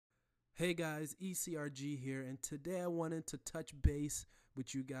Hey guys, ECRG here, and today I wanted to touch base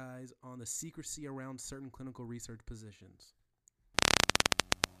with you guys on the secrecy around certain clinical research positions.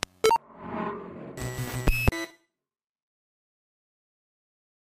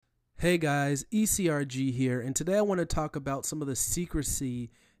 Hey guys, ECRG here, and today I want to talk about some of the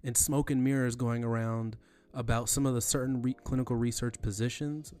secrecy and smoke and mirrors going around about some of the certain clinical research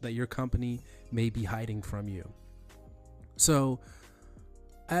positions that your company may be hiding from you. So,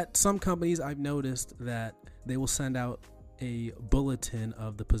 at some companies, I've noticed that they will send out a bulletin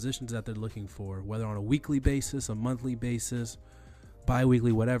of the positions that they're looking for, whether on a weekly basis, a monthly basis,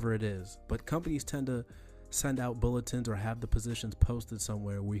 bi-weekly, whatever it is. But companies tend to send out bulletins or have the positions posted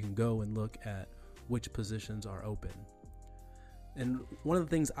somewhere where you can go and look at which positions are open. And one of the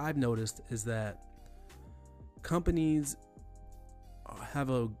things I've noticed is that companies have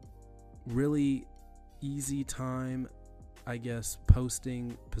a really easy time, I guess,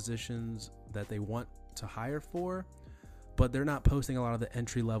 posting positions that they want to hire for, but they're not posting a lot of the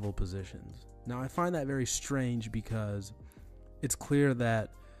entry level positions. Now, I find that very strange because it's clear that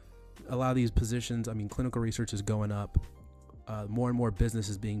a lot of these positions, clinical research is going up. More and more business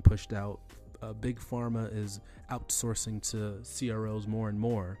is being pushed out. Big pharma is outsourcing to CROs more and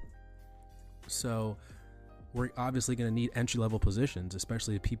more. So we're obviously going to need entry level positions,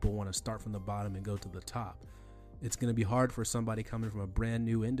 especially if people want to start from the bottom and go to the top. It's going to be hard for somebody coming from a brand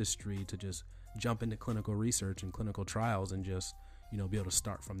new industry to just jump into clinical research and clinical trials and just, be able to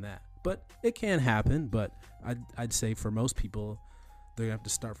start from that. But it can happen, but I'd say for most people, they're going to have to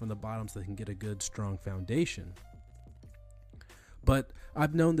start from the bottom so they can get a good, strong foundation. But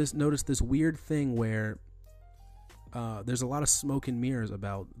I've noticed this weird thing where there's a lot of smoke and mirrors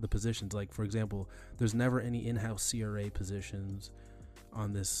about the positions. Like, for example, there's never any in-house CRA positions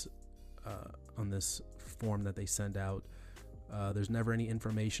on this form that they send out. There's never any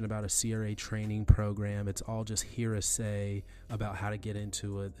information about a CRA training program. It's all just hearsay about how to get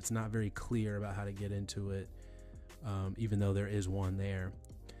into it. It's not very clear about how to get into it, even though there is one there.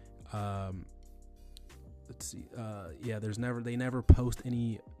 Let's see. They never post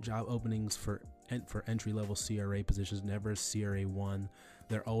any job openings for entry level CRA positions. Never CRA 1.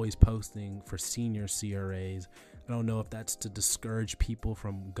 They're always posting for senior CRAs. I don't know if that's to discourage people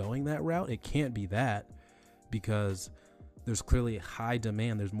from going that route. It can't be that, because there's clearly a high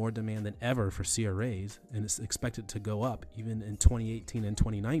demand. There's more demand than ever for CRAs, and it's expected to go up even in 2018 and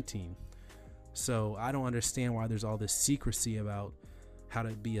 2019. So I don't understand why there's all this secrecy about how to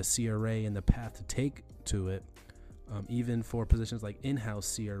be a CRA and the path to take to it. Even for positions like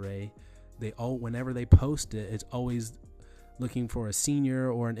in-house CRA, whenever they post it, it's always looking for a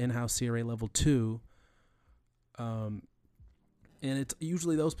senior or an in-house CRA level 2. And it's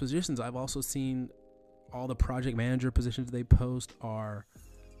usually those positions. I've also seen all the project manager positions they post are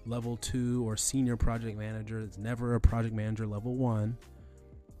level 2 or senior project manager. It's never a project manager level 1.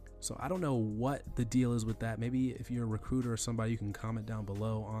 So I don't know what the deal is with that. Maybe if you're a recruiter or somebody, you can comment down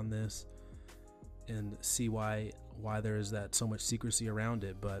below on this and see why there is that so much secrecy around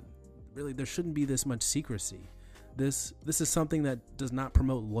it. But really, there shouldn't be this much secrecy. This is something that does not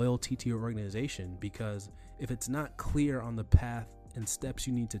promote loyalty to your organization, because if it's not clear on the path and steps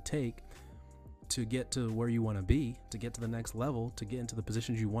you need to take to get to where you want to be, to get to the next level, to get into the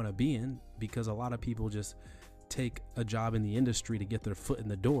positions you want to be in, because a lot of people just take a job in the industry to get their foot in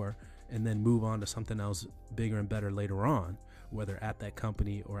the door and then move on to something else bigger and better later on, whether at that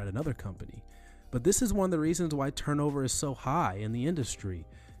company or at another company. But this is one of the reasons why turnover is so high in the industry,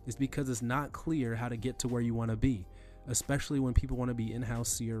 is because it's not clear how to get to where you want to be, especially when people want to be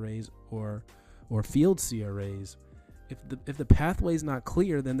in-house CRAs or field CRAs. If the pathway is not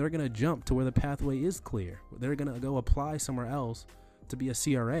clear, then they're going to jump to where the pathway is clear. They're going to go apply somewhere else to be a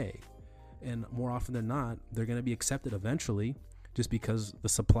CRA. And more often than not, they're going to be accepted eventually, just because the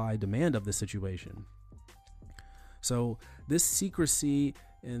supply demand of the situation. So this secrecy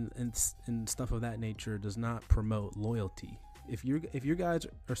and stuff of that nature does not promote loyalty. If you guys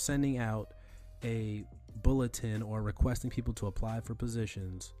are sending out a bulletin or requesting people to apply for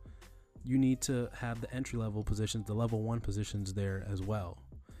positions, you need to have the entry level positions, the level 1 positions there as well,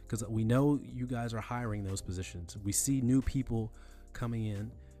 because we know you guys are hiring those positions. We see new people coming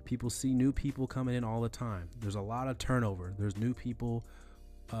in. People see new people coming in all the time. There's a lot of turnover. There's new people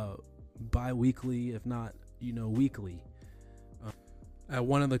bi-weekly, if not, weekly. At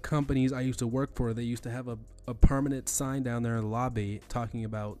one of the companies I used to work for, they used to have a permanent sign down there in the lobby talking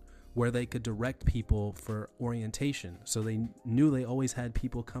about where they could direct people for orientation. So they knew they always had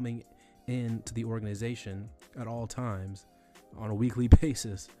people coming into the organization at all times on a weekly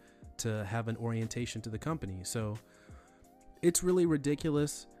basis to have an orientation to the company. So it's really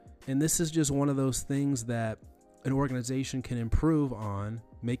ridiculous. And this is just one of those things that an organization can improve on,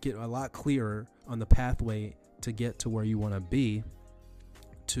 make it a lot clearer on the pathway to get to where you want to be,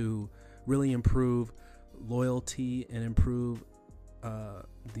 to really improve loyalty and improve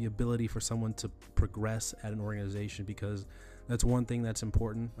the ability for someone to progress at an organization, because that's one thing that's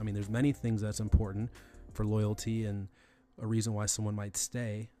important. I mean, there's many things that's important for loyalty and a reason why someone might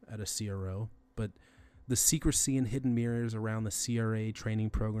stay at a CRO, but the secrecy and hidden mirrors around the CRA training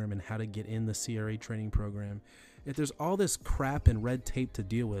program and how to get in the CRA training program, if there's all this crap and red tape to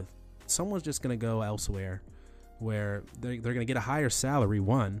deal with, someone's just going to go elsewhere where they're going to get a higher salary,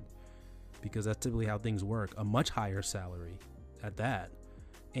 one, because that's typically how things work, a much higher salary at that.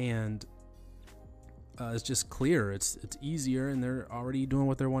 And it's just clear, it's easier, and they're already doing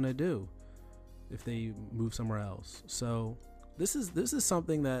what they want to do if they move somewhere else. So this is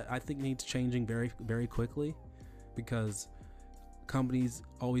something that I think needs changing very, very quickly, because companies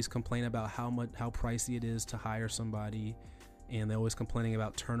always complain about how pricey it is to hire somebody, and they're always complaining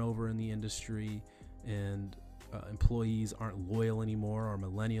about turnover in the industry, and employees aren't loyal anymore, or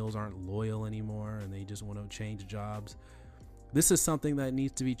millennials aren't loyal anymore, and they just want to change jobs. This is something that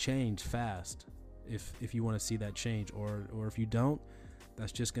needs to be changed fast if you want to see that change, or if you don't,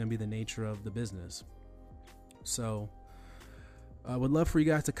 that's just going to be the nature of the business. So I would love for you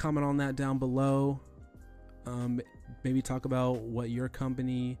guys to comment on that down below. Maybe talk about what your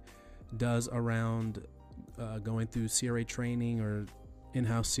company does around going through CRA training or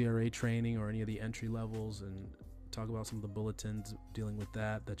in-house CRA training, or any of the entry levels, and talk about some of the bulletins dealing with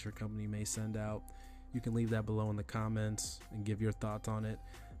that your company may send out. You can leave that below in the comments and give your thoughts on it.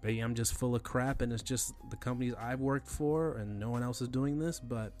 Maybe I'm just full of crap and it's just the companies I've worked for and no one else is doing this,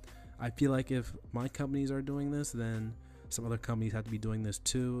 but I feel like if my companies are doing this, then some other companies have to be doing this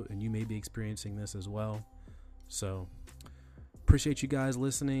too, and you may be experiencing this as well. So appreciate you guys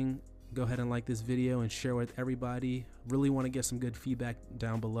listening. Go ahead and like this video and share with everybody. Really want to get some good feedback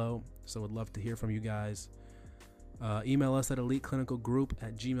down below, so would love to hear from you guys. Email us at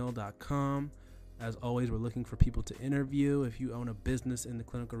eliteclinicalgroup@gmail.com. As always, we're looking for people to interview. If you own a business in the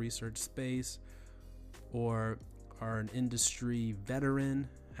clinical research space, or are an industry veteran,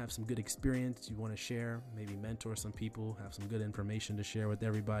 have some good experience you want to share, maybe mentor some people, have some good information to share with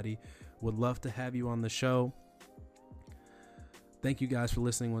everybody, would love to have you on the show. Thank you guys for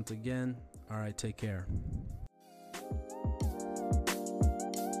listening once again. All right, take care.